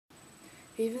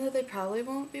Even though they probably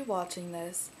won't be watching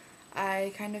this,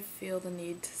 I kind of feel the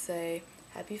need to say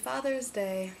Happy Father's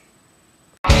Day.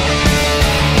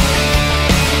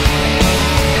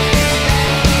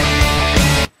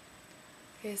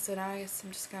 Okay, so now I guess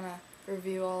I'm just gonna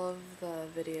review all of the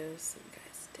videos that you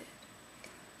guys did.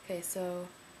 Okay, so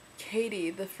Katie,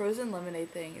 the frozen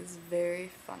lemonade thing is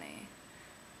very funny.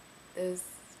 It was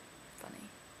funny.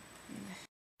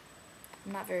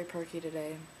 I'm not very perky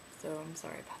today, so I'm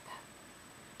sorry about that.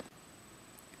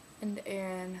 And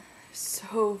Aaron,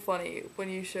 so funny when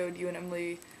you showed you and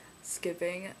Emily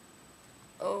skipping.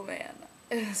 Oh man,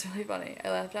 it was really funny.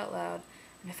 I laughed out loud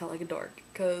and I felt like a dork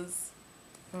because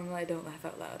normally I don't laugh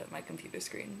out loud at my computer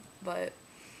screen, but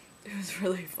it was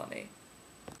really funny.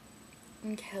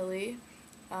 And Kelly,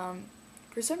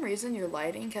 for some reason your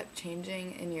lighting kept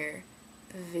changing in your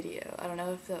video. I don't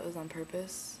know if that was on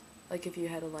purpose, like if you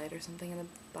had a light or something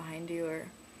behind you or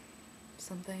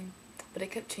something, but it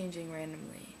kept changing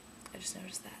randomly. I just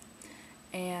noticed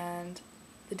that. And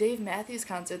the Dave Matthews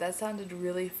concert, that sounded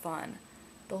really fun.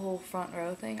 The whole front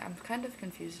row thing, I'm kind of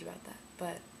confused about that,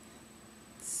 but it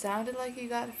sounded like you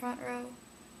got a front row.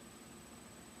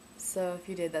 So if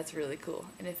you did, that's really cool.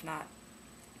 And if not,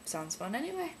 sounds fun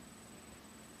anyway.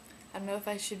 I don't know if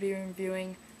I should be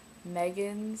reviewing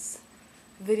Megan's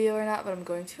video or not, but I'm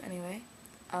going to anyway.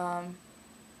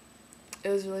 It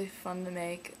was really fun to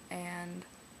make, and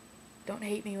don't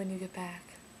hate me when you get back.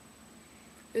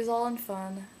 It was all in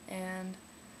fun, and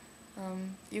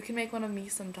you can make one of me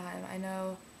sometime. I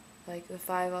know, like, the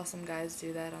 5 Awesome Guys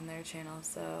do that on their channel,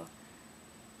 so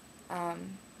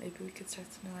maybe we could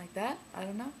start something like that. I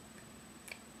don't know.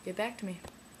 Get back to me.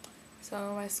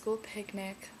 So my school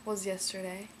picnic was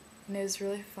yesterday, and it was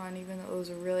really fun even though it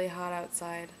was really hot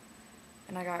outside,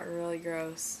 and I got really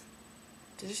gross.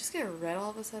 Did it just get red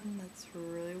all of a sudden? That's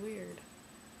really weird.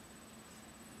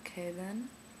 Okay then.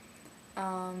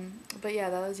 But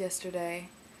yeah, that was yesterday,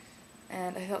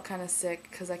 and I felt kind of sick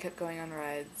because I kept going on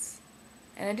rides,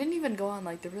 and I didn't even go on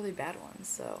like the really bad ones,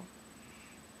 so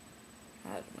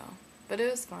I don't know, but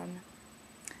it was fun.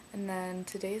 And then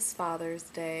today's Father's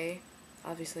Day.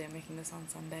 Obviously I'm making this on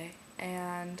Sunday,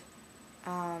 and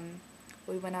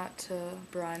we went out to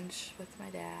brunch with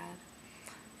my dad,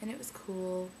 and it was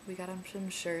cool. We got him some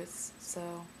shirts,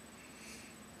 so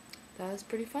that was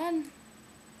pretty fun.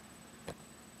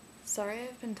 Sorry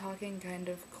I've been talking kind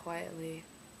of quietly.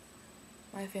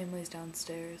 My family's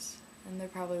downstairs, and they're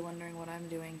probably wondering what I'm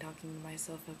doing talking to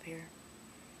myself up here.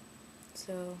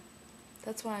 So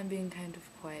that's why I'm being kind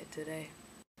of quiet today.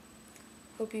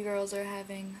 Hope you girls are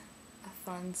having a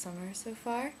fun summer so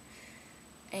far.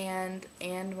 And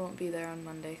Anne won't be there on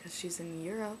Monday because she's in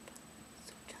Europe.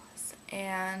 So jealous.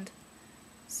 And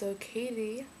so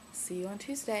Katie, see you on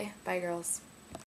Tuesday. Bye girls.